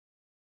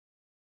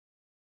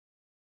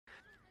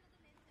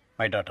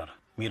My daughter,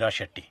 Meera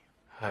Shetty.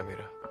 Hi,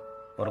 Meera.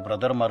 Or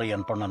brother Mari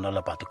Anponna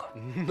nalla paathuko.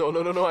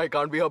 No, I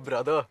can't be her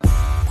brother.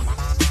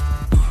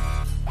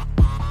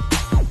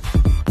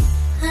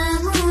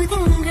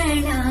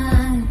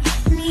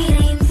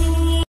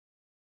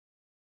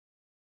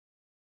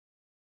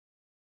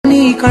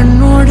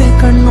 കണ്ണോട്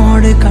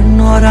കണ്ണോട്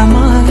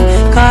കണ്ണോരമായി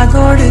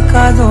കാതോട്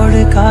കാതോട്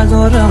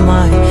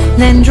കാതോരമായി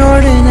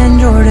നെഞ്ചോട്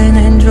നെഞ്ചോട്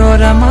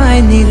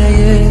നെഞ്ചോരമായി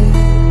നിറയെ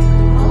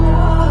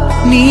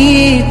നീ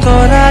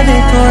തോരാതെ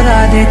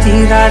തോരാതെ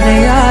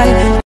തീരാതെയായി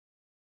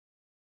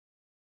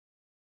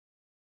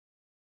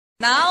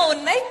நான்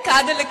உன்னை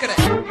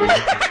காதலிக்கிறேன்.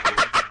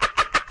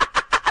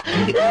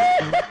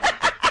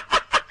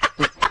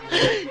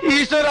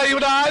 ഈശ്വര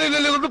ഇവിടെ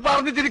ആരില്ലല്ലോ ഒന്ന്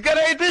പറഞ്ഞു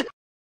ചിരിക്കാനായിട്ട്.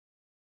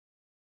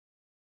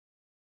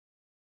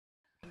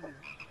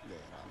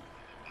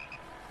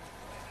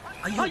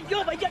 അയ്യോ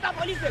വയ്യടാ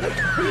പോലീസ്.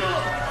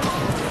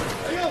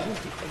 അയ്യോ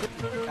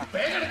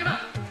വേഗം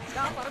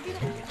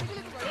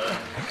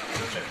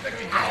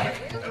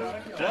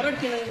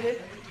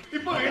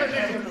ഇപ്പൊ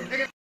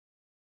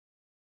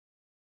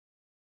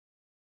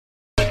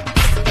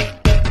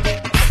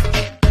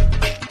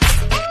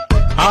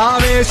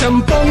ആവേശം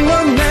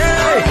പൊങ്ങുന്നേ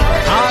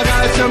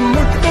ആകാശം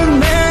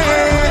മുട്ടുന്നേ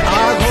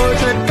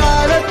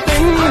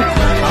ആഘോഷക്കാലത്തിൻ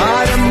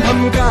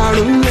ആരംഭം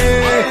കാണുന്നേ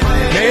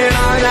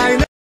നേടാനായി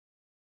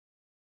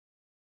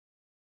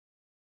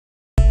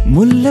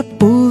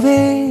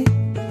മുല്ലപ്പൂവേ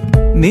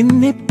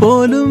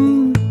നിന്നെപ്പോലും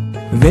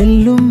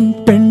വെല്ലും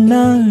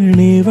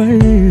പെണ്ണാണിവൾ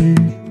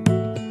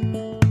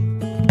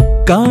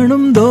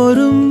കാണും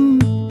തോറും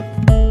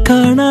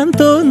കാണാൻ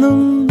തോന്നും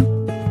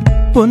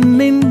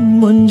പൊന്നിൻ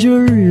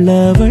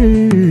മുഞ്ചുള്ളവൾ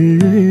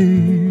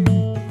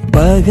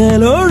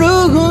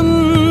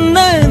പകലൊഴുകുന്ന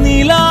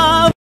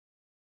നിലാവ്.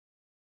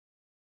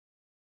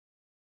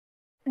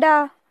 ഡാ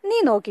നീ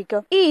നോക്കിക്കോ,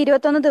 ഈ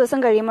 21 ദിവസം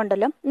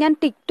കഴിയുമ്പോണ്ടല്ലോ ഞാൻ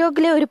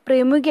ടിക്ടോക്കിലെ ഒരു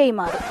പ്രമുഖയായി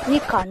മാറും. നീ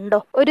കണ്ടോ,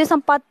 ഒരു ദിവസം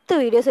 10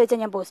 വീഡിയോസ് വെച്ചാൽ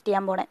ഞാൻ പോസ്റ്റ്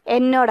ചെയ്യാൻ പോണേ.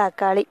 എന്നോടാ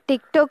കളി,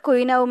 ടിക്ടോക്ക്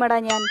ക്വീനാവുമടാ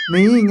ഞാൻ.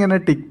 നീ ഇങ്ങനെ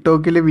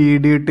ടിക്ടോക്കില്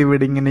വീഡിയോ ഇട്ട്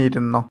ഇവിടെ ഇങ്ങനെ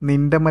ഇരുന്നോ?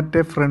 നിന്റെ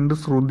മറ്റേ ഫ്രണ്ട്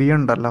ശ്രുതി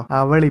ഉണ്ടല്ലോ,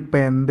 അവൾ ഇപ്പൊ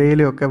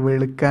എന്തേലുമൊക്കെ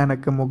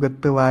വെളുക്കാനൊക്കെ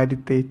മുഖത്ത് വാരി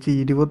തേച്ച്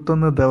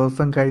 21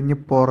 ദിവസം കഴിഞ്ഞ്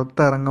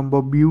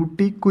പുറത്തിറങ്ങുമ്പോ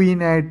ബ്യൂട്ടി ക്വീൻ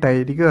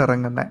ആയിട്ടായിരിക്കും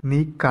ഇറങ്ങുന്നത്.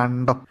 നീ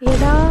കണ്ടോ?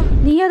 ഏടാ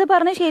നീ അത്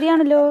പറഞ്ഞ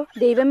ശരിയാണല്ലോ.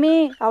 ദൈവമേ,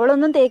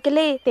 അവളൊന്നും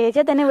തേക്കല്ലേ,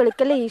 തേച്ചാ തന്നെ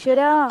വെളുക്കല്ലേ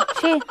ഈശ്വരാ.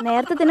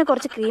 നേരത്തെ തന്നെ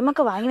കുറച്ച്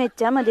ക്രീമൊക്കെ വാങ്ങി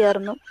വെച്ചാ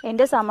മതിയായിരുന്നു.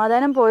 എന്റെ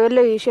സമാധാനം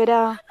പോയല്ലോ ഈശ്വരാ.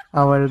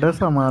 അവളുടെ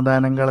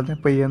സമാധാനം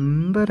കളഞ്ഞപ്പോ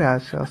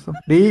എന്തൊരാശ്വാസം.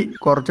 ഡീ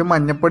കുറച്ച്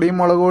മഞ്ഞപ്പൊടിയും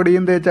മുളക്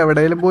പൊടിയും തേച്ച്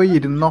എവിടെയെങ്കിലും പോയി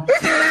ഇരുന്നോ.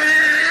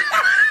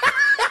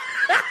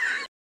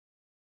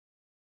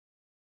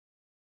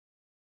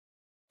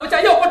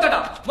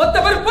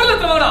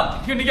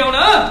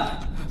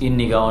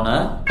 இன்னைக்கு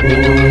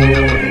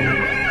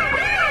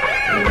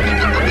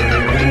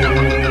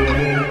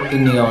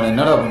அவன்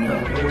என்னடா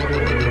பண்றான்?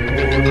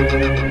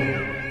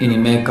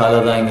 இனிமே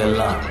காலதான்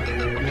இங்கெல்லாம்.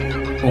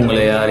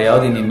 உங்களை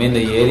யாரையாவது இனிமே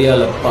இந்த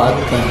ஏரியால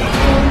பார்த்தேன்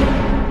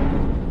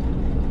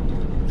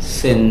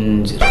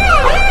செஞ்சு